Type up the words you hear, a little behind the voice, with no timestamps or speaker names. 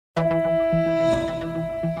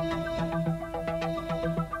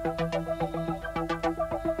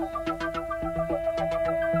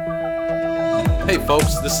Hey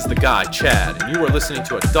folks, this is the guy, Chad, and you are listening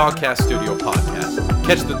to a Dogcast Studio podcast.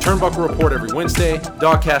 Catch the Turnbuckle Report every Wednesday,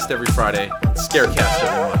 Dogcast every Friday, and Scarecast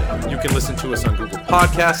every Monday. You can listen to us on Google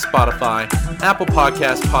Podcasts, Spotify, Apple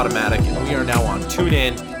Podcasts, Podomatic, and we are now on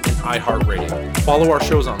TuneIn and iHeartRadio. Follow our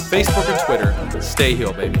shows on Facebook and Twitter. Stay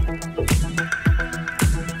healed, baby.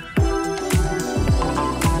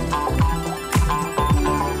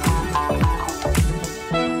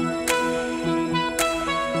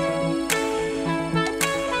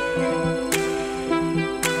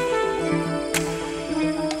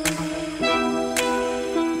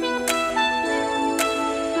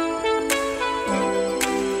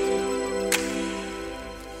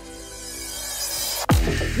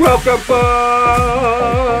 Welcome,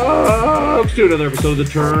 folks, to another episode of the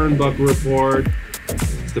Turnbuckle Report.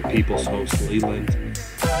 It's the People's host, Leland.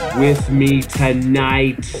 With me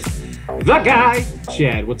tonight, the guy,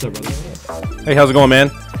 Chad. What's up, brother? Hey, how's it going, man?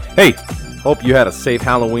 Hey, hope you had a safe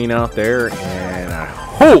Halloween out there, and I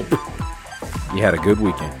hope you had a good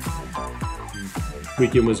weekend.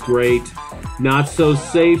 Weekend was great. Not so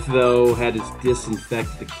safe, though. Had to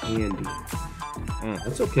disinfect the candy.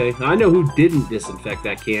 That's okay. I know who didn't disinfect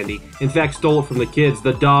that candy. In fact, stole it from the kids.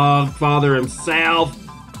 The dog father himself.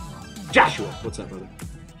 Joshua. What's up, brother?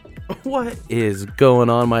 What is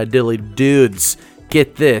going on, my dilly dudes?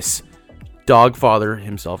 Get this. Dog father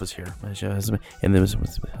himself is here. And then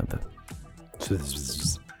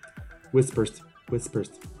Whispers.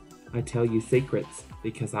 I tell you secrets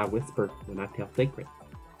because I whisper when I tell secrets.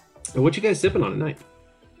 And what you guys sipping on tonight?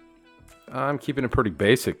 I'm keeping it pretty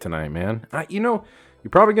basic tonight, man. You're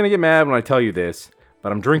probably going to get mad when I tell you this, but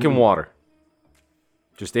I'm drinking water.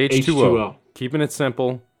 Just H2O. Keeping it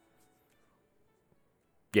simple.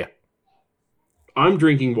 Yeah. I'm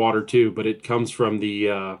drinking water, too, but it comes from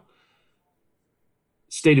the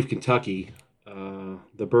state of Kentucky,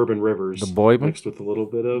 the Bourbon Rivers. The Boyman? Mixed with a little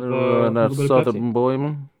bit of Southern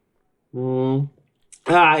Boyman.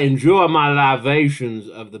 I enjoy my libations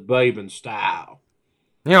of the Bourbon style.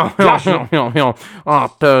 I'll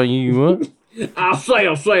tell you what. I'll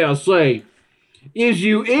say. Is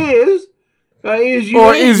you ain't.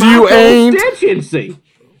 Constituency.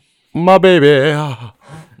 my baby.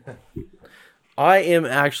 I am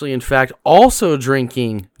actually, in fact, also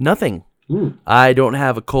drinking nothing. I don't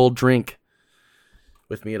have a cold drink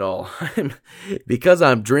with me at all. Because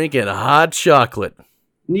I'm drinking hot chocolate.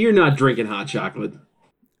 You're not drinking hot chocolate.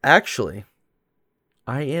 Actually,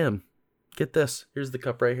 I am. Get this. Here's the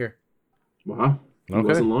cup right here. Wow. He Okay.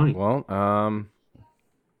 wasn't lying. Well,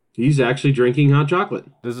 He's actually drinking hot chocolate.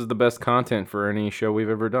 this is the best content for any show we've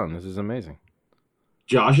ever done. This is amazing.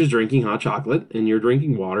 Josh is drinking hot chocolate, and you're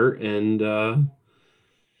drinking water, and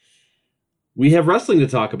we have wrestling to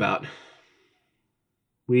talk about.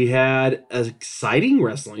 We had exciting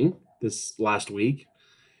wrestling this last week.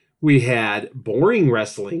 We had boring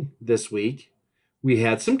wrestling this week. We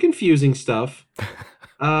had some confusing stuff.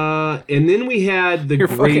 And then we had the Your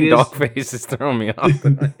fucking greatest... dog face is throwing me off.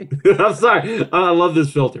 I'm sorry. I love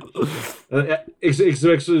this filter.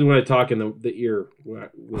 Especially when I talk in the ear.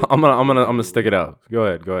 I'm gonna stick it out. Go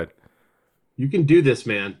ahead. You can do this,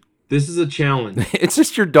 man. This is a challenge. It's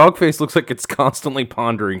just your dog face looks like it's constantly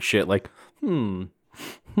pondering shit. Like,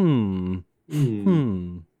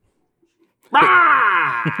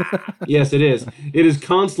 Yes, it is. It is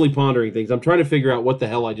constantly pondering things. I'm trying to figure out what the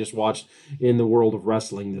hell I just watched in the world of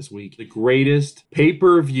wrestling this week. The greatest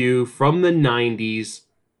pay-per-view from the 90s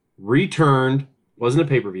returned. Wasn't a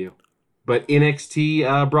pay-per-view, but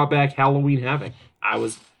NXT brought back Halloween Havoc. I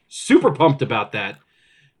was super pumped about that.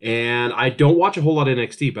 And I don't watch a whole lot of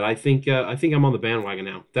NXT, but I think I'm on the bandwagon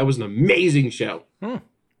now. That was an amazing show.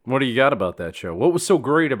 what do you got about that show? What was so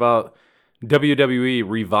great about WWE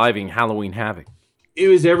reviving Halloween Havoc? It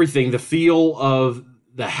was everything. The feel of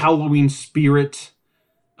the Halloween spirit.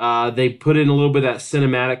 They put in a little bit of that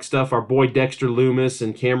cinematic stuff. Our boy Dexter Lumis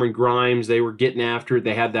and Cameron Grimes, they were getting after it.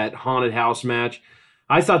 They had that haunted house match.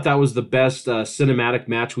 I thought that was the best cinematic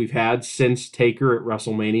match we've had since Taker at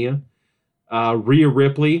WrestleMania. Rhea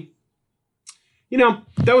Ripley.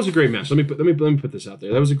 That was a great match. Let me put this out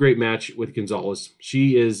there. That was a great match with Gonzalez.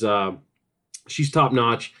 She's top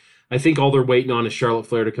notch. I think all they're waiting on is Charlotte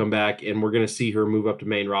Flair to come back, and we're going to see her move up to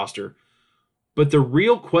main roster. But the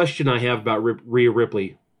real question I have about Rhea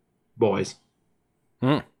Ripley, boys,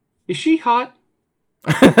 is she hot?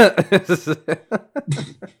 Are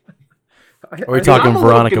we talking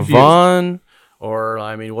Veronica Vaughn? Or,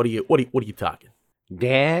 I mean, what are you talking?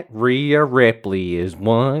 That Rhea Ripley is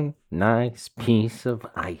one nice piece of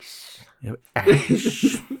ice.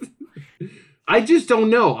 I just don't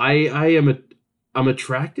know. I'm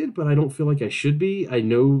attracted, but I don't feel like I should be. I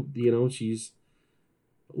know, she's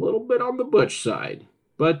a little bit on the butch side.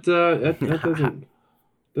 But that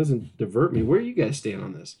doesn't divert me. Where do you guys stand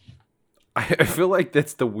on this? I feel like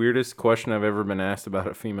that's the weirdest question I've ever been asked about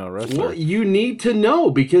a female wrestler. Well, you need to know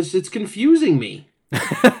because it's confusing me.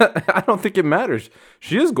 I don't think it matters.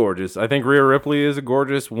 She is gorgeous. I think Rhea Ripley is a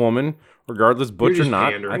gorgeous woman, regardless butch or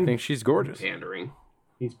not. Pandering. I think she's gorgeous. Pandering.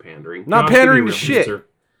 He's pandering. Not Josh, pandering to shit.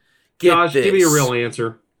 Josh, give me a real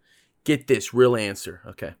answer. Get this real answer.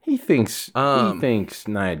 Okay. He thinks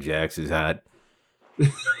Nia Jax is hot.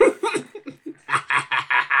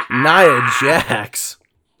 Nia Jax.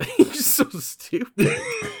 He's so stupid.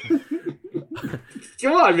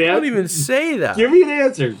 Come on, man. Don't even say that. Give me an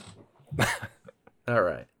answer. All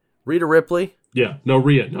right. Rhea Ripley. Yeah. No,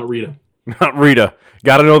 Rhea. Not Rita. Not Rita.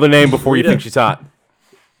 Got to know the name before you think she's hot.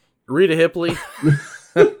 Rita Hipley.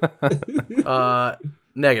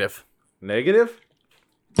 Negative. Negative?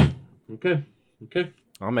 Okay.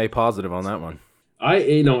 I'm A positive on that one.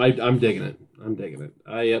 I'm digging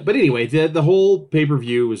it. But anyway, the whole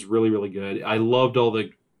pay-per-view was really, really good. I loved all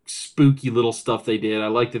the spooky little stuff they did. I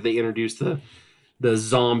liked that they introduced the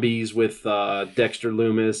zombies with Dexter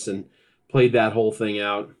Lumis and played that whole thing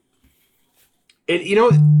out. And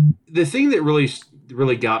the thing that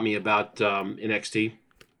really got me about NXT,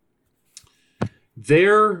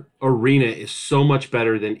 their arena is so much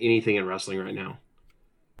better than anything in wrestling right now.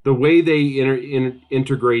 The way they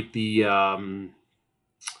integrate the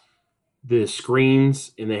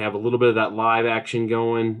screens, and they have a little bit of that live action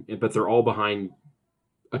going, but they're all behind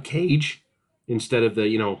a cage instead of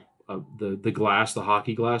the glass, the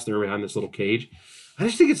hockey glass. They're behind this little cage. I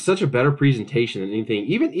just think it's such a better presentation than anything,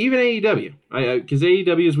 even AEW. Because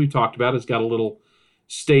AEW, as we've talked about, has got a little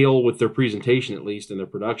stale with their presentation, at least in their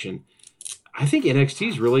production. I think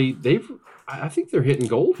NXT's really I think they're hitting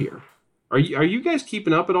gold here. Are you guys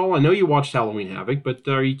keeping up at all? I know you watched Halloween Havoc, but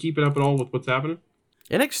are you keeping up at all with what's happening?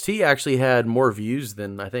 NXT actually had more views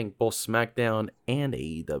than I think both SmackDown and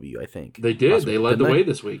AEW. I think they did. They led the way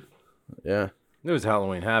this week. Yeah, it was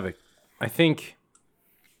Halloween Havoc. I think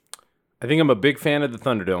I'm a big fan of the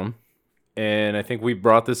Thunderdome, and I think we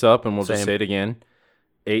brought this up, and we'll just say it again.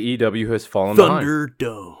 AEW has fallen behind.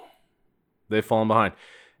 Thunderdome. They've fallen behind.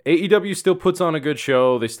 AEW still puts on a good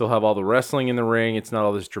show. They still have all the wrestling in the ring. It's not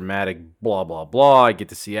all this dramatic blah, blah, blah. I get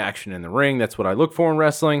to see action in the ring. That's what I look for in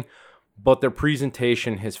wrestling. But their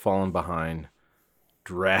presentation has fallen behind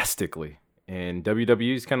drastically. And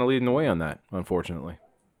WWE is kind of leading the way on that, unfortunately.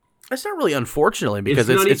 It's not really unfortunately, because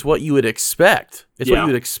it's what you would expect. It's what you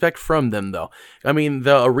would expect from them, though. I mean,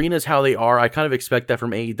 the arenas how they are, I kind of expect that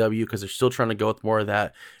from AEW because they're still trying to go with more of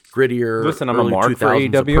that grittier. Listen, I'm a mark for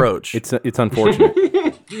AEW approach. It's unfortunate.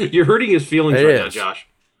 You're hurting his feelings now, Josh.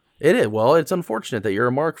 It is. Well, it's unfortunate that you're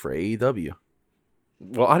a mark for AEW.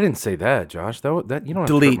 Well, I didn't say that, Josh. That you don't have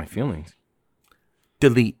to hurt my feelings.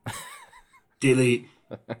 Delete.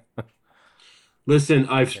 Listen,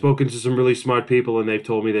 I've spoken to some really smart people, and they've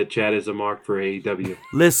told me that Chad is a mark for AEW.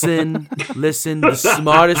 Listen. The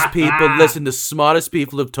smartest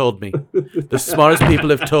people have told me. The smartest people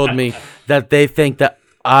have told me that they think that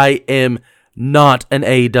I am not an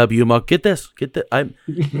AEW mark. Get this.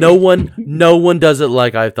 No one does it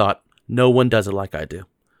like I thought. No one does it like I do.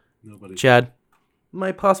 Nobody. Chad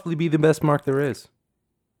might possibly be the best mark there is.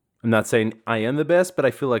 I'm not saying I am the best, but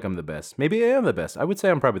I feel like I'm the best. Maybe I am the best. I would say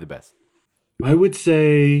I'm probably the best. I would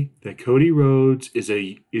say that Cody Rhodes is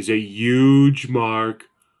a huge mark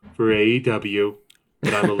for AEW,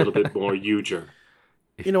 but I'm a little bit more huger.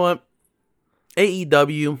 You know what?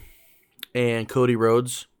 AEW and Cody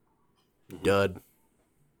Rhodes, dud.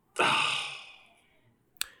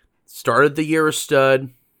 Started the year a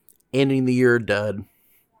stud, ending the year a dud.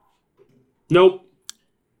 Nope.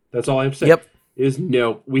 That's all I have to say. Yep.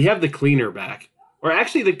 No. We have the Cleaner back. Or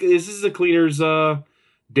actually, this is the Cleaner's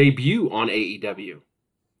debut on AEW.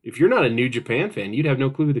 If you're not a New Japan fan, you'd have no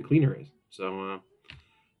clue who the Cleaner is. So,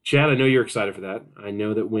 Chad, I know you're excited for that. I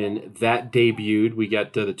know that when that debuted, we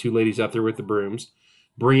got the two ladies out there with the brooms,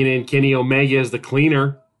 bringing in Kenny Omega as the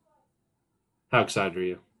Cleaner. How excited are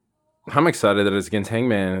you? I'm excited that it's against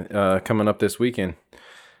Hangman coming up this weekend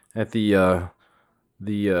at the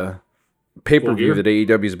pay-per-view that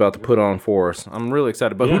AEW is about to put on for us. I'm really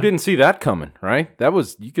excited. But who didn't see that coming, right?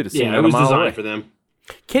 You could have seen that a mile away. it was designed for them.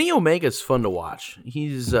 Kenny Omega's fun to watch.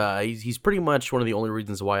 He's pretty much one of the only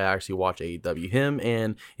reasons why I actually watch AEW. Him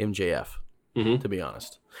and MJF, to be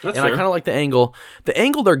honest. That's fair. I kind of like the angle. The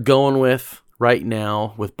angle they're going with right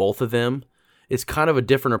now with both of them is kind of a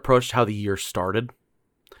different approach to how the year started.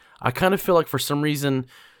 I kind of feel like for some reason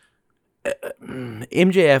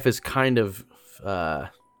MJF is kind of, I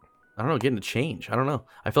I don't know, getting to change. I don't know.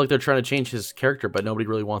 I feel like they're trying to change his character, but nobody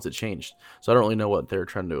really wants it changed. So I don't really know what they're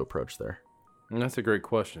trying to approach there. And that's a great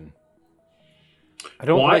question. I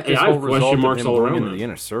don't Well, like this I whole have result question of marks him all going around into that. the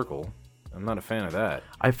inner circle. I'm not a fan of that.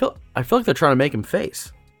 I feel like they're trying to make him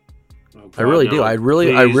face. Oh, God, I really do. no. I really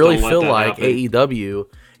Please don't let feel that like happen. AEW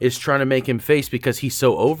is trying to make him face because he's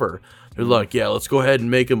so over. They're like, yeah, let's go ahead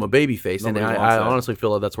and make him a baby face. And Nobody I wants that. honestly feel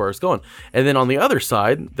like that's where it's going. And then on the other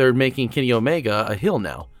side, they're making Kenny Omega a heel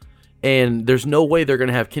now. And there's no way they're going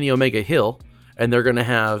to have Kenny Omega heel and they're going to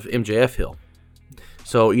have MJF heel.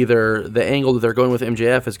 So either the angle that they're going with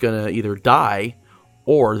MJF is going to either die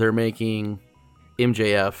or they're making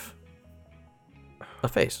MJF a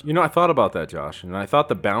face. You know, I thought about that, Josh, and I thought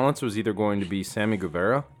the balance was either going to be Sammy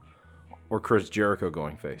Guevara or Chris Jericho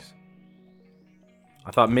going face. I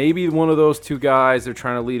thought maybe one of those two guys, they're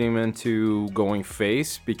trying to lead him into going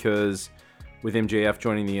face because with MJF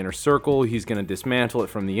joining the inner circle, he's going to dismantle it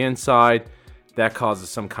from the inside. That causes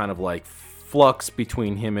some kind of like flux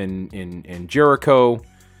between him and Jericho.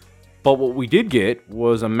 But what we did get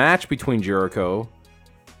was a match between Jericho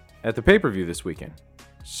at the pay-per-view this weekend.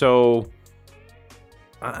 So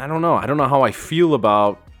I don't know. I don't know how I feel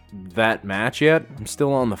about that match yet. I'm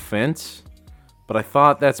still on the fence. But I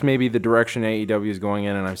thought that's maybe the direction AEW is going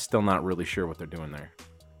in, and I'm still not really sure what they're doing there.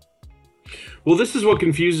 Well, this is what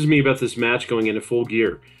confuses me about this match going into Full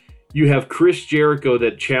Gear. You have Chris Jericho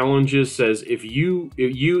that challenges, says, if you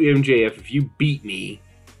MJF, if you beat me,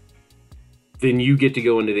 then you get to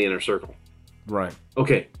go into the inner circle. Right.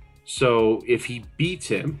 Okay, so if he beats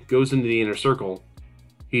him, goes into the inner circle,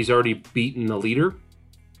 he's already beaten the leader.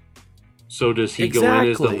 So does he go in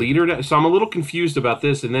as the Exactly. leader now? So I'm a little confused about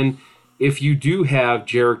this. And then if you do have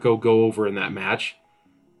Jericho go over in that match,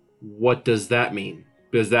 what does that mean?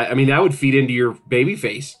 Does that, I mean, that would feed into your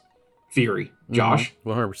babyface theory, Josh,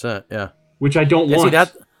 100%, yeah. which I don't Yeah, want. see,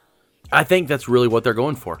 that, I think that's really what they're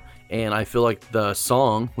going for. And I feel like the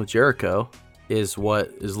song with Jericho is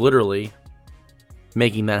what is literally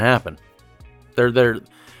making that happen.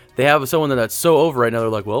 They have someone that's so over right now, they're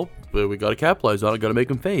like, well, we got to capitalize on it, got to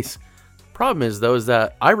make him face. Problem is, though, is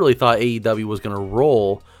that I really thought AEW was going to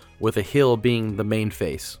roll with a heel being the main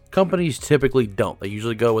face. Companies typically don't. They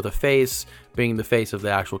usually go with a face being the face of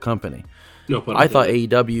the actual company. No pun I thought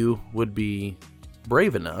intended. AEW would be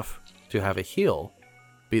brave enough to have a heel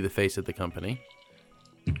be the face of the company,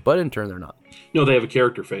 but in turn they're not. No, they have a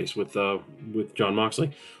character face with John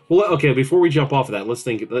Moxley. Well, okay, before we jump off of that, let's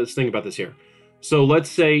think about this here. So let's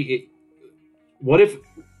say, what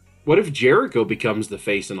if Jericho becomes the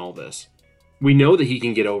face in all this? We know that he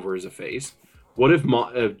can get over as a face. What if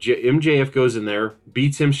MJF goes in there,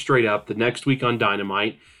 beats him straight up the next week on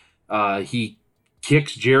Dynamite? He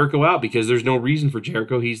kicks Jericho out because there's no reason for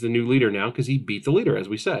Jericho. He's the new leader now because he beat the leader, as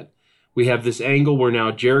we said. We have this angle where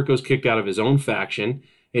now Jericho's kicked out of his own faction,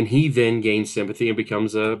 and he then gains sympathy and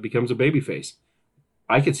becomes a babyface.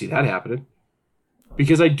 I could see that happening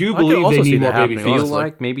because I do I could believe also they see need more that happening, babyface. Feel honestly.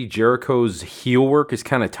 like maybe Jericho's heel work is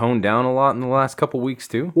kind of toned down a lot in the last couple weeks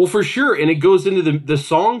too. Well, for sure, and it goes into the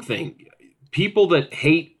song thing. People that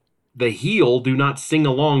hate the heel do not sing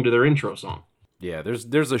along to their intro song. Yeah,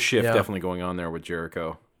 there's a shift Yeah. definitely going on there with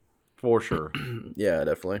Jericho, for sure. Yeah,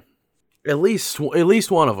 definitely. At least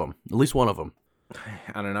one of them. At least one of them.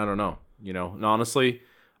 I don't know. You know, and honestly,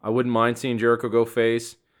 I wouldn't mind seeing Jericho go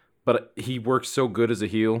face, but he works so good as a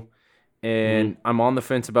heel, and I'm on the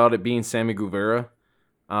fence about it being Sammy Guevara.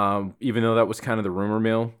 Even though that was kind of the rumor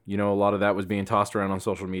mill, you know, a lot of that was being tossed around on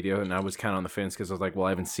social media, and I was kind of on the fence because I was like, well, I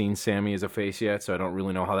haven't seen Sammy as a face yet, so I don't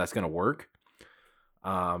really know how that's going to work.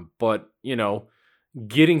 But, you know,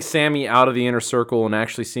 getting Sammy out of the inner circle and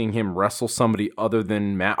actually seeing him wrestle somebody other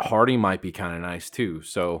than Matt Hardy might be kind of nice too.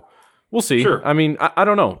 So we'll see. Sure. I mean, I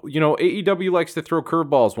don't know. You know, AEW likes to throw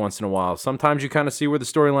curveballs once in a while. Sometimes you kind of see where the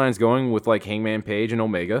storyline's going with like Hangman Page and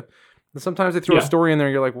Omega. And sometimes they throw a story in there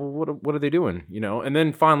and you're like, well, what are they doing? You know, and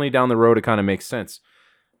then finally down the road, it kind of makes sense.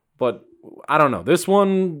 But I don't know. This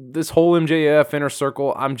whole MJF inner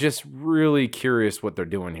circle, I'm just really curious what they're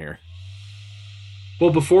doing here. Well,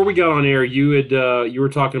 before we got on air, you were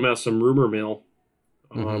talking about some rumor mill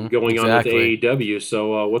going on with AEW.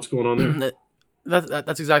 So what's going on there?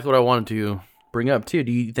 That's exactly what I wanted to bring up too.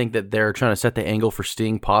 Do you think that they're trying to set the angle for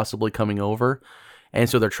Sting possibly coming over, and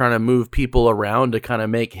so they're trying to move people around to kind of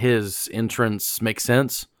make his entrance make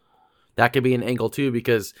sense? That could be an angle too,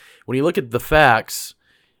 because when you look at the facts,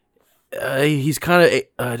 he's kind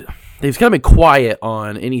of been quiet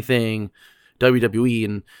on anything WWE,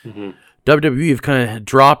 and WWE have kind of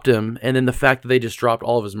dropped him, and then the fact that they just dropped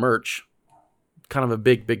all of his merch, kind of a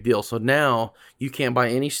big deal. So now you can't buy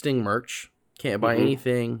any Sting merch, can't buy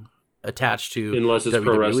anything attached to unless it's WWE.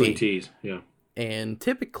 pro wrestling tees. Yeah, And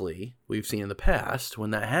typically, we've seen in the past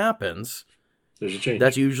when that happens, there's a change.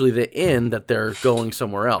 that's usually the end that they're going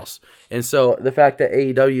somewhere else. And so the fact that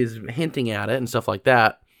AEW is hinting at it and stuff like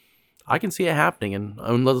that, I can see it happening.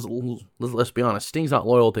 And let's be honest, Sting's not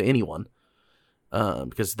loyal to anyone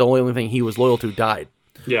because the only thing he was loyal to died.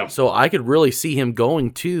 Yeah. So I could really see him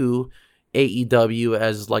going to AEW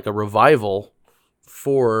as like a revival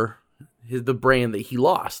for the brand that he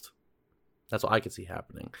lost. That's what I could see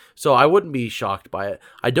happening. So I wouldn't be shocked by it.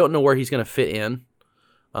 I don't know where he's going to fit in.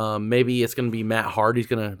 Maybe it's going to be Matt Hardy's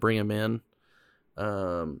going to bring him in.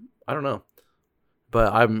 I don't know.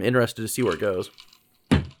 But I'm interested to see where it goes.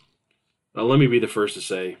 Let me be the first to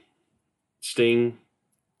say, Sting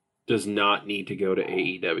does not need to go to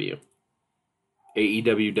AEW.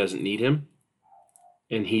 AEW doesn't need him,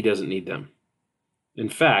 and he doesn't need them. In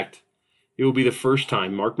fact, it will be the first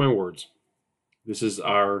time, mark my words, this is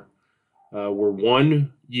our, we're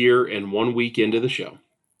 1 year and 1 week into the show,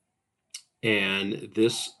 and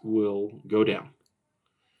this will go down.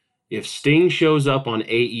 If Sting shows up on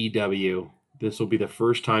AEW, this will be the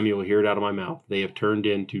first time you will hear it out of my mouth. They have turned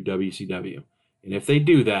into WCW. And if they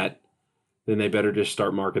do that, then they better just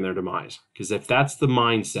start marking their demise. Because if that's the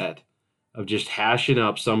mindset of just hashing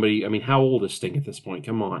up somebody, I mean, how old is Sting at this point?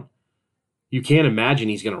 Come on. You can't imagine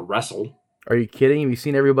he's going to wrestle. Are you kidding? Have you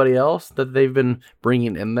seen everybody else that they've been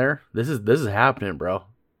bringing in there? This is happening, bro.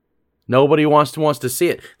 Nobody wants to see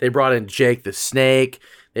it. They brought in Jake the Snake.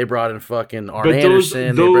 They brought in fucking Arn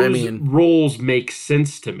Anderson. Those roles make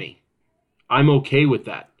sense to me. I'm okay with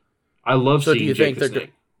that. I love seeing Jake the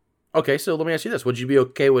Snake. Okay, so let me ask you this. Would you be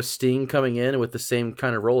okay with Sting coming in with the same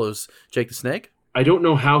kind of role as Jake the Snake? I don't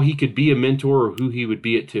know how he could be a mentor or who he would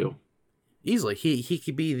be it to. Easily. He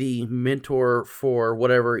could be the mentor for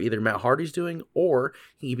whatever either Matt Hardy's doing, or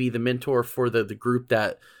he could be the mentor for the group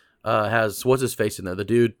that has, what's his face in there? The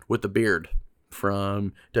dude with the beard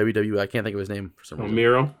from WWE. I can't think of his name for some reason.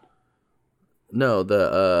 Miro? No,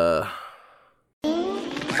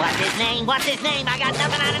 What's his name? What's his name? I got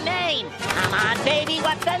nothing on a name. Come on, baby,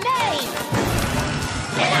 what's the name?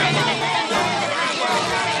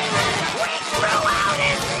 We threw out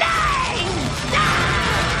his name!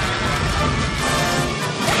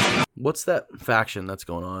 what's that faction that's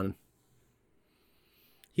going on?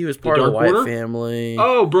 He was part of Dark the Wyatt Order? family.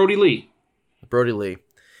 Oh, Brody Lee. Brody Lee.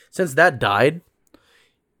 Since that died,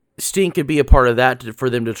 Sting could be a part of that for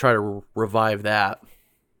them to try to revive that.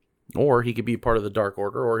 Or he could be part of the Dark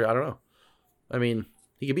Order, or I don't know. I mean,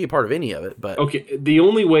 he could be a part of any of it, but... Okay, the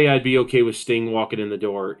only way I'd be okay with Sting walking in the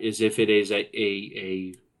door is if it is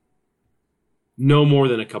a no more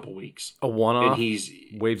than a couple weeks. A one-off? And he's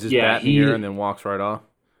waves his bat in the air and then walks right off?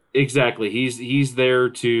 Exactly. He's there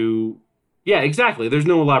to... Yeah, exactly. There's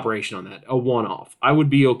no elaboration on that. A one-off. I would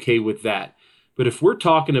be okay with that. But if we're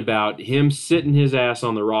talking about him sitting his ass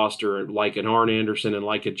on the roster like an Arn Anderson and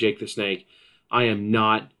like a Jake the Snake, I am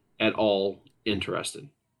not at all interested.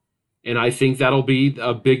 And I think that'll be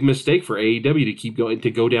a big mistake for AEW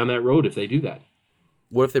to go down that road if they do that.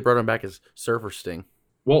 What if they brought him back as Surfer Sting?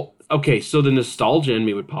 Well, okay, so the nostalgia in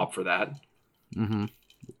me would pop for that. Mm-hmm.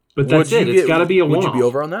 But that's it. It's got to be a one-off. Would you be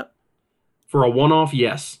over on that? For a one-off,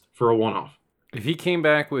 yes. For a one-off. If he came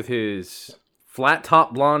back with his flat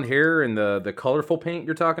top blonde hair and the colorful paint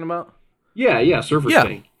you're talking about? Yeah, Surfer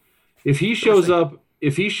Sting. If he shows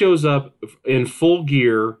up in full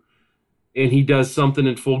gear and he does something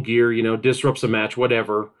in full gear, disrupts a match,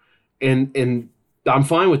 whatever, and I'm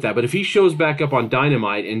fine with that. But if he shows back up on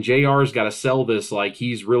Dynamite and JR's got to sell this like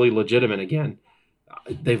he's really legitimate again,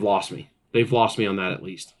 they've lost me. They've lost me on that at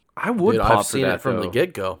least. I would Dude, pop I've for seen that, it from though. the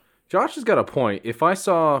get-go. Josh has got a point. If I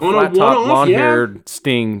saw On a flat top one-off, blonde-haired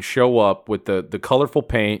Sting show up with the colorful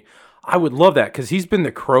paint, I would love that because he's been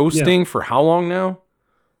the Crow Sting for how long now?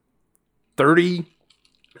 30,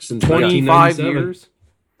 Since 25 1997. years?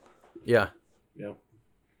 Yeah,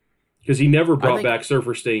 Because he never brought think- back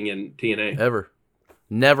Surfer Sting in TNA. ever.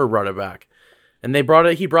 Never brought it back. And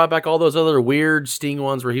he brought back all those other weird Sting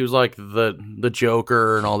ones where he was like the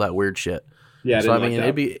Joker and all that weird shit. Yeah, So I mean,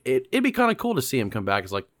 it'd be kind of cool to see him come back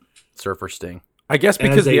as like Surfer Sting. I guess As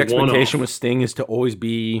because the a expectation one-off. with Sting is to always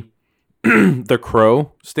be the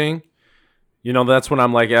Crow Sting. That's when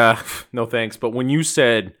I'm like, no thanks. But when you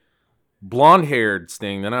said blonde-haired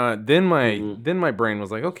Sting, then my brain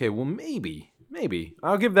was like, okay, well maybe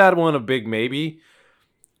I'll give that one a big maybe.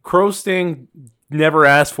 Crow Sting, never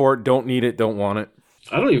asked for it, don't need it, don't want it.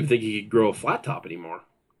 I don't even think he could grow a flat top anymore.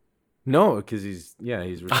 No, because he's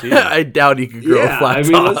receiving. I doubt he could grow a flat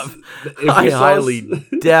top. I highly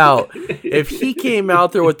doubt. If he came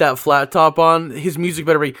out there with that flat top on, his music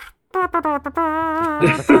better be I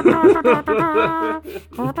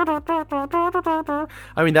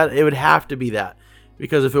mean, that it would have to be that,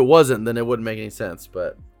 because if it wasn't, then it wouldn't make any sense.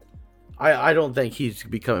 But I don't think he's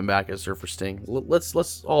be coming back as Surfer Sting.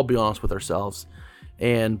 Let's all be honest with ourselves,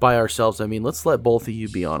 and by ourselves I mean let's let both of you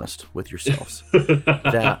be honest with yourselves.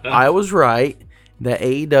 That I was right. That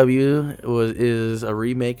AEW is a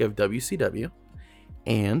remake of WCW,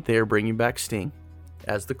 and they're bringing back Sting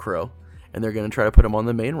as the Crow, and they're going to try to put him on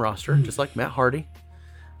the main roster, just like Matt Hardy,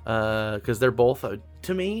 because they're both,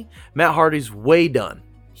 to me, Matt Hardy's way done.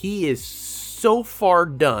 He is so far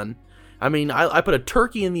done. I mean, I put a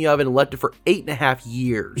turkey in the oven and left it for 8.5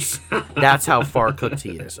 years. That's how far cooked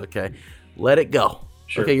he is, okay? Let it go.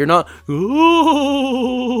 Sure. Okay, you're not,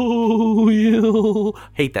 oh, yeah.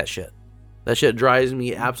 Hate that shit. That shit drives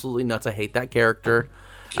me absolutely nuts. I hate that character.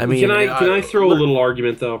 I mean, can I throw a little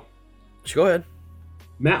argument though? Go ahead.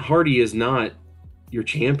 Matt Hardy is not your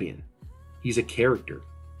champion. He's a character.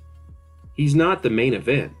 He's not the main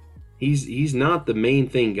event. He's not the main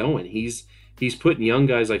thing going. He's putting young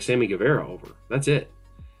guys like Sammy Guevara over. That's it.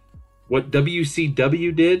 What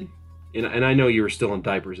WCW did, and I know you were still in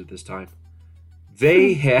diapers at this time.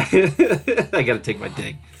 They had I got to take my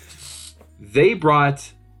dig. They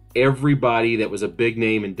brought everybody that was a big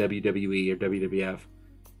name in WWE or WWF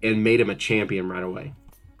and made him a champion right away.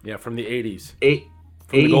 Yeah, from the 80s.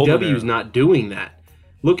 AEW is not doing that.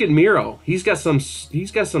 Look at Miro. He's got some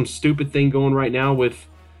stupid thing going right now with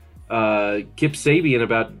Kip Sabian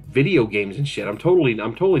about video games and shit. I'm totally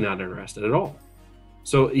not interested at all.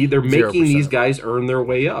 So they're making 0%. These guys earn their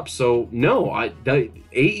way up. So no,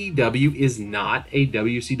 AEW is not a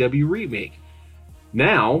WCW remake.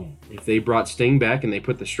 Now, if they brought Sting back and they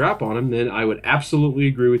put the strap on him, then I would absolutely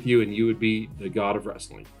agree with you, and you would be the god of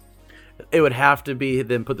wrestling. It would have to be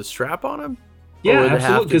then put the strap on him? Yeah,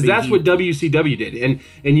 absolutely, because that's what WCW did.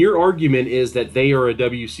 And your argument is that they are a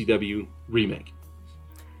WCW remake.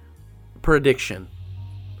 Prediction.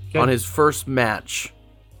 Okay. On his first match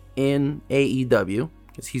in AEW,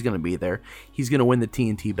 because he's going to be there, he's going to win the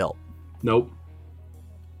TNT belt. Nope.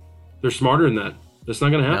 They're smarter than that. That's not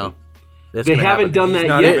going to happen. No. They haven't done that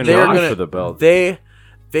yet. They're going for the belt. They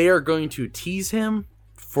are going to tease him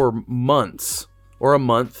for months or a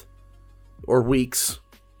month or weeks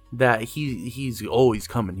that he's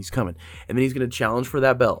coming, and then he's going to challenge for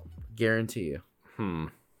that belt. Guarantee you.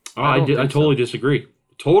 I totally disagree.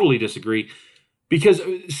 Totally disagree. Because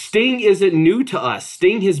Sting isn't new to us.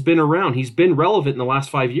 Sting has been around. He's been relevant in the last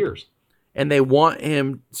 5 years. And they want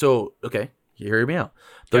him. So, okay, hear me out.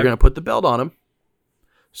 They're going to put the belt on him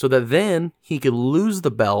so that then he could lose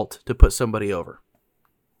the belt to put somebody over.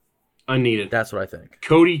 Unneeded. That's what I think.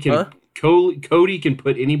 Cody can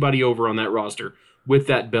put anybody over on that roster with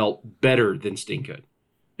that belt better than Sting could.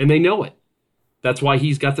 And they know it. That's why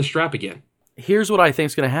he's got the strap again. Here's what I think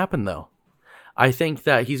is going to happen, though. I think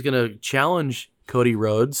that he's going to challenge Cody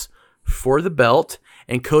Rhodes for the belt,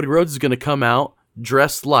 and Cody Rhodes is going to come out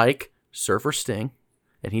dressed like Surfer Sting,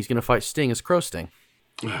 and he's going to fight Sting as Crow Sting.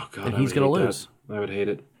 Oh, God. And he's going to lose. I would hate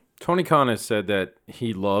it. Tony Khan has said that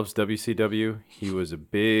he loves WCW. He was a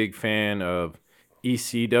big fan of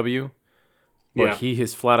ECW. But he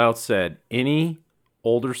has flat out said any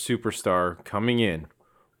older superstar coming in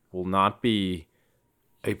will not be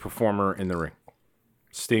a performer in the ring.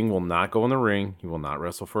 Sting will not go in the ring. He will not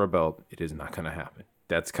wrestle for a belt. It is not going to happen.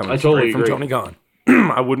 That's coming straight from Tony Khan.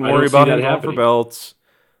 I wouldn't worry about him going for belts.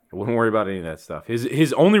 I wouldn't worry about any of that stuff.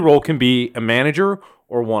 His only role can be a manager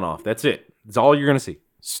or one-off. That's it. That's all you're going to see.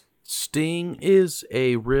 Sting is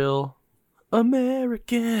a real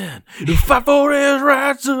American who fight for his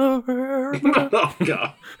rights. Oh,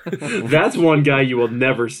 God. That's one guy you will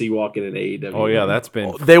never see walking in AEW. Oh, yeah, that's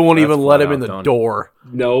been... They won't even let him in the door.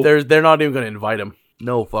 No. They're not even going to invite him.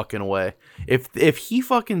 No fucking way. If he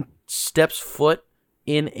fucking steps foot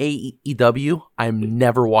in AEW, I'm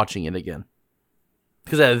never watching it again.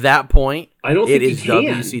 Because at that point, I don't think it is he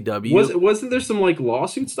can. WCW. Wasn't there some like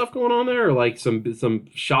lawsuit stuff going on there, or like some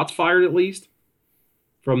shots fired at least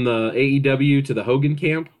from the AEW to the Hogan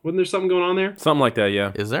camp? Wasn't there something going on there? Something like that,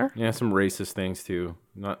 yeah. Is there? Yeah, some racist things too.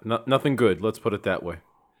 Nothing good. Let's put it that way.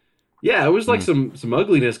 Yeah, it was like some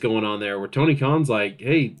ugliness going on there where Tony Khan's like,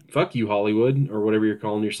 hey, fuck you, Hollywood, or whatever you're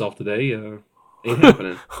calling yourself today. Ain't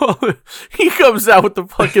happening. He comes out with the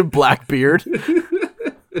fucking black beard.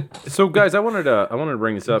 So, guys, I wanted to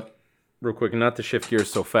bring this up real quick, and not to shift gears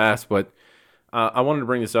so fast, but I wanted to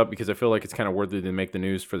bring this up because I feel like it's kind of worthy to make the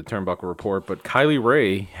news for the Turnbuckle Report. But Kylie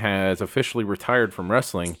Ray has officially retired from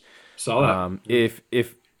wrestling. Saw that.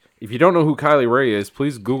 If you don't know who Kylie Ray is,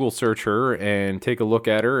 please Google search her and take a look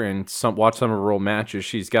at her and watch some of her old matches.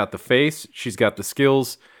 She's got the face, she's got the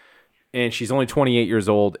skills, and she's only 28 years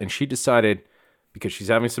old, and she decided, because she's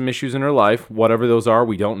having some issues in her life, whatever those are,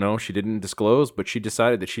 we don't know, she didn't disclose, but she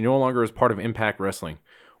decided that she no longer is part of Impact Wrestling,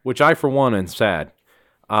 which I, for one, am sad.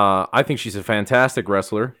 I think she's a fantastic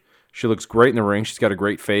wrestler. She looks great in the ring. She's got a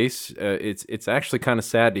great face. It's actually kind of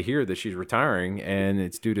sad to hear that she's retiring, and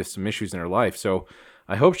it's due to some issues in her life. So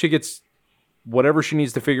I hope she gets whatever she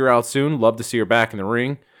needs to figure out soon. Love to see her back in the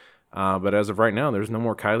ring. But as of right now, there's no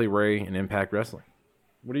more Kylie Rae in Impact Wrestling.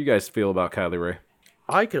 What do you guys feel about Kylie Rae?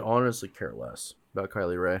 I could honestly care less about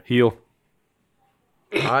Kylie Rae. Heel.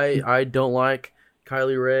 I don't like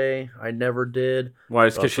Kylie Rae. I never did. Why?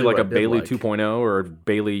 Is I'll because she's tell you like what a I did Bailey like. 2.0 or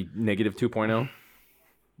Bailey negative 2.0?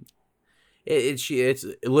 It's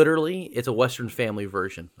literally it's a Western Family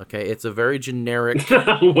version. Okay, it's a very generic.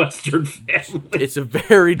 Western Family. It's a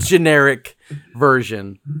very generic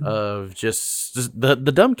version of just the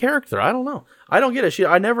dumb character. I don't know. I don't get it.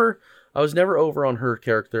 I was never over on her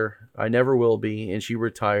character. I never will be. And she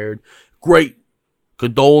retired. Great.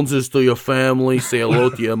 Condolences to your family. Say hello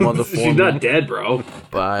to your mother for She's me. not dead, bro.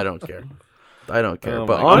 But I don't care. I don't care. Oh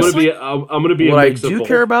But my God. honestly, I'm gonna be. what a I mix of do both.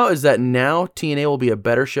 care about is that now TNA will be a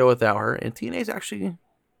better show without her, and TNA is actually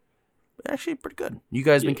pretty good. You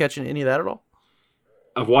guys been catching any of that at all?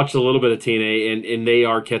 I've watched a little bit of TNA, and they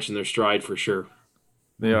are catching their stride for sure.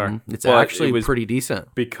 They are. It's But actually it was pretty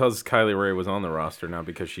decent. because Kylie Rae was on the roster, not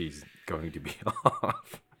because she's going to be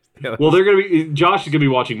off. Yeah, Well, they're gonna be. Josh is gonna be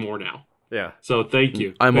watching more now. yeah. So thank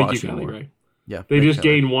you. I'm thank watching you, Kylie more. Ray. Yeah, They thanks, just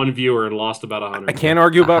Tyler. gained one viewer and lost about 100. I can't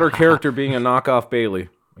argue about her character being a knockoff Bailey.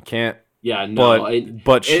 I can't. Yeah, no.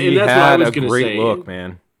 But she and that's what I had was a gonna great say. look,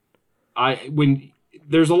 man. When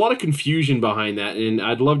there's a lot of confusion behind that, and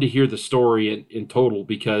I'd love to hear the story in total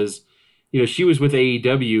because she was with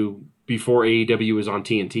AEW before AEW was on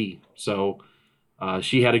TNT, so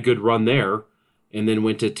she had a good run there, and then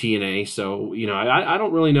went to TNA. So I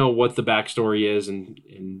don't really know what the backstory is, and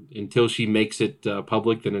until she makes it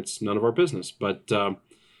public, then it's none of our business. But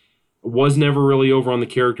was never really over on the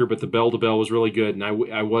character, but the bell to bell was really good, and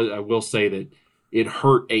I will say that it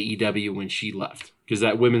hurt AEW when she left because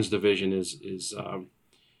that women's division is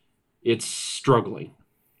it's struggling.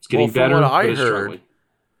 It's getting Well, from better, what but I it's heard, struggling.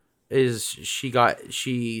 Is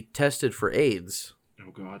she tested for AIDS,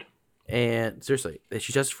 Oh God. and seriously,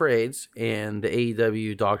 she tested for AIDS, and the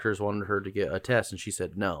AEW doctors wanted her to get a test, and she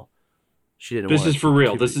said no. She didn't. This want is it for to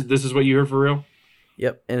real. be- This is what you heard for real.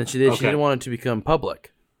 Yep, and she Okay. didn't want it to become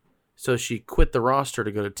public, so she quit the roster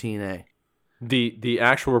to go to TNA. The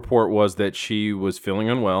actual report was that she was feeling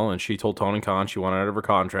unwell, and she told Tony Khan she wanted out of her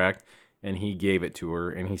contract, and he gave it to her,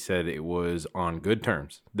 and he said it was on good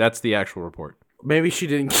terms. That's the actual report. Maybe she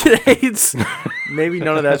didn't get AIDS. Maybe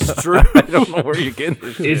none of that's true. I don't know where you're getting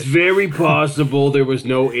this shit. It's very possible there was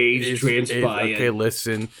no age Okay,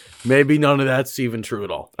 listen. Maybe none of that's even true at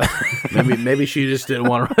all. maybe she just didn't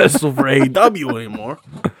want to wrestle for AEW anymore.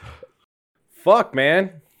 Fuck,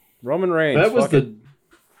 man. Roman Reigns. That was fuck it.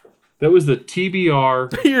 that was the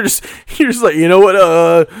TBR. You're just like, you know what?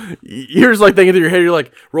 You're just like thinking through your head. You're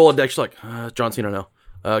like, roll a deck. You're like, John Cena,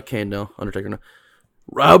 no. Kane, no. Undertaker, no.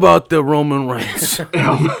 How about the Roman Reigns?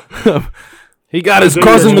 He got his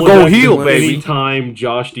cousin to go heel, baby. Anytime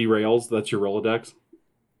Josh derails, that's your Rolodex.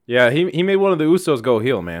 Yeah, he made one of the Usos go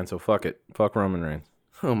heel, man. So fuck it. Fuck Roman Reigns.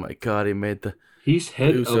 Oh my God, he made the He's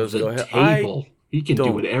head Usos of the go ahead. table. He can do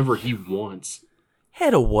don't- whatever he wants.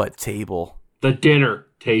 head of what table? The dinner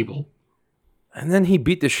table. And then he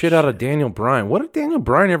beat the shit out of Daniel Bryan. What did Daniel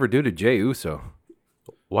Bryan ever do to Jey Uso?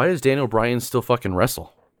 Why does Daniel Bryan still fucking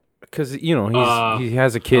wrestle? Because he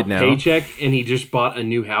has a kid now. Paycheck, and he just bought a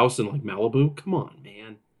new house in like Malibu. Come on,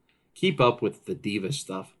 man. Keep up with the diva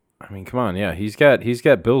stuff. I mean, come on, yeah. He's got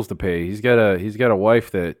bills to pay. He's got a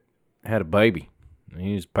wife that had a baby.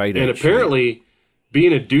 He's paid that And apparently,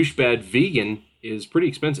 being a douchebag vegan is pretty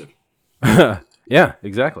expensive. shit. Yeah,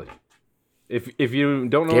 exactly. If you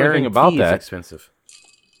don't know anything about Guaranteed that, expensive.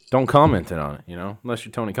 don't comment on it. Unless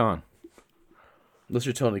you're Tony Khan. Unless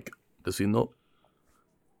you're Tony, does he know?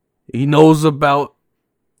 He knows about.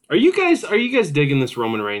 Are you guys digging this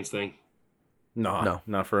Roman Reigns thing? No,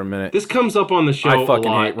 not for a minute. This comes up on the show I a fucking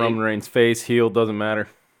lot. hate Roman Reigns. Face, heel, doesn't matter.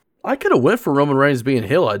 I could have went for Roman Reigns being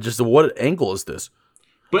heel. I just what angle is this?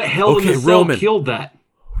 But Hell in Okay, the Cell Roman. killed that.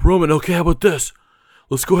 Roman, okay, how about this?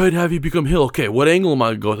 Let's go ahead and have you become heel. Okay, what angle am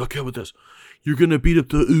I going? Okay, how about this? You're gonna beat up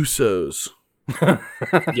the Usos.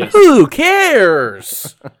 Yes. Who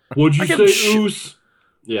cares? Would you I get say sh- Oos?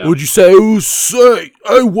 Yeah. What'd you say, Usay?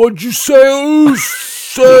 Hey, what'd you say,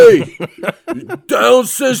 Usay? Down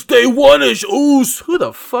since day one is Us. Who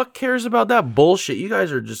the fuck cares about that bullshit? You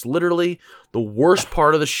guys are just literally the worst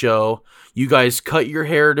part of the show. You guys cut your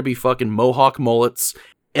hair to be fucking mohawk mullets.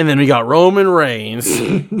 And then we got Roman Reigns.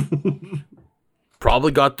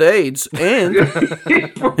 Probably got the AIDS. And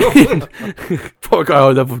poor guy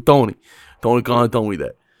was that from Tony. Tony Khan told me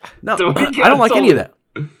that. No, I don't like any of that.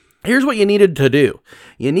 Here's what you needed to do.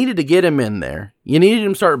 You needed to get him in there. You needed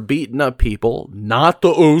him to start beating up people. Not the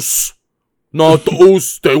Us. Not the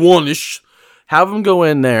Us. They one-ish. Have him go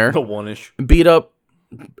in there. The one-ish. Beat up.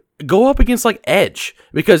 Go up against like Edge.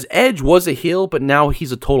 Because Edge was a heel, but now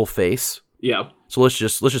he's a total face. Yeah. So let's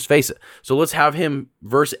just face it. So let's have him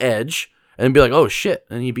versus Edge. And then be like, oh shit.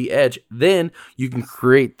 And he beat Edge. Then you can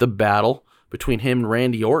create the battle between him and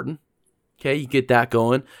Randy Orton. Okay, you get that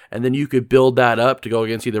going, and then you could build that up to go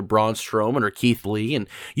against either Braun Strowman or Keith Lee, and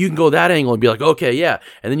you can go that angle and be like, okay, yeah,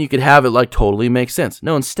 and then you could have it like totally make sense.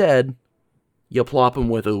 No, instead, you plop him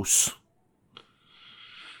with Us.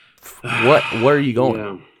 Where are you going?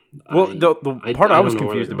 Yeah. Well, the part I was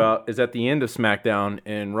confused about is at the end of SmackDown,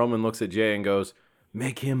 and Roman looks at Jay and goes,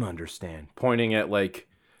 "Make him understand," pointing at like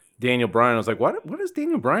Daniel Bryan. I was like, what does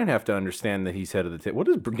Daniel Bryan have to understand that he's head of the table? What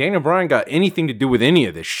does Daniel Bryan got anything to do with any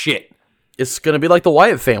of this shit? It's gonna be like the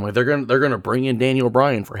Wyatt family. They're gonna bring in Daniel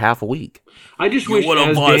Bryan for half a week. I just wish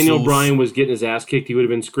as Daniel Bryan was getting his ass kicked, he would have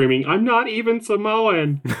been screaming, "I'm not even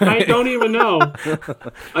Samoan. I don't even know."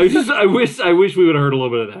 I wish we would have heard a little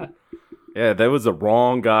bit of that. Yeah, that was the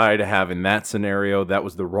wrong guy to have in that scenario. That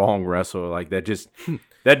was the wrong wrestler. Like that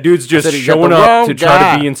dude's just showing up to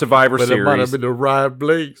try to be in Survivor Series. In the right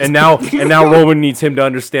place. And now Roman needs him to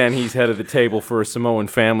understand he's head of the table for a Samoan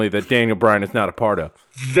family that Daniel Bryan is not a part of.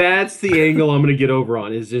 That's the angle I'm going to get over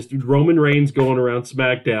on, is just Roman Reigns going around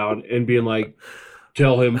SmackDown and being like,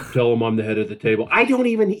 tell him I'm the head of the table. I don't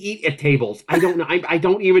even eat at tables. I don't know. I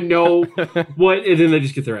don't even know what. And then they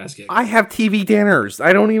just get their ass kicked. I have TV dinners.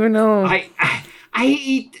 I don't even know. I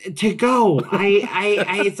eat to go. I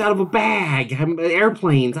it's out of a bag.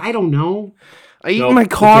 Airplanes. I don't know. I eat in my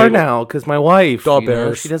car now because my wife,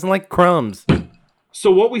 she doesn't like crumbs.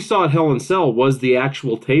 So what we saw at Hell in Cell was the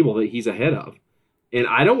actual table that he's ahead of. And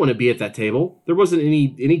I don't want to be at that table. There wasn't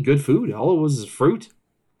any good food. All it was fruit.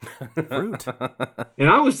 Fruit. And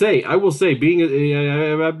I will say, being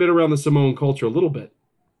I've been around the Samoan culture a little bit,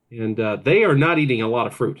 and they are not eating a lot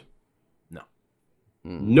of fruit. No.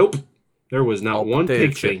 Nope. There was not one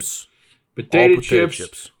pig chips. Potato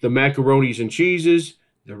chips, the macaronis and cheeses,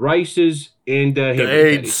 the rices, and the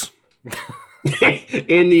AIDS.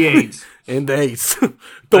 And the AIDS. And the AIDS.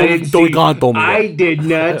 I did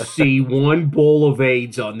not see one bowl of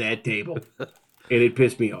AIDS on that table. And it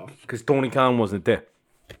pissed me off. Because Tony Khan wasn't there.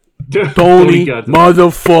 Tony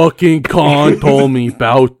motherfucking Khan told me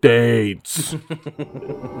about dates.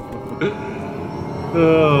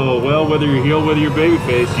 Oh, well, whether you're heel, whether you're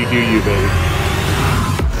babyface, you do you, baby.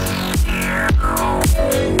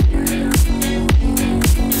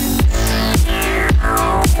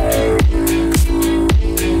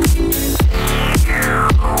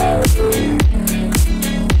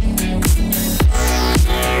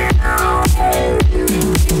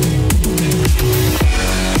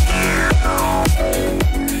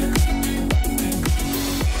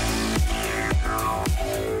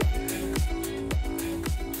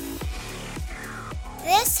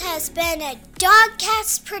 This has been a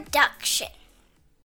Dogcast production.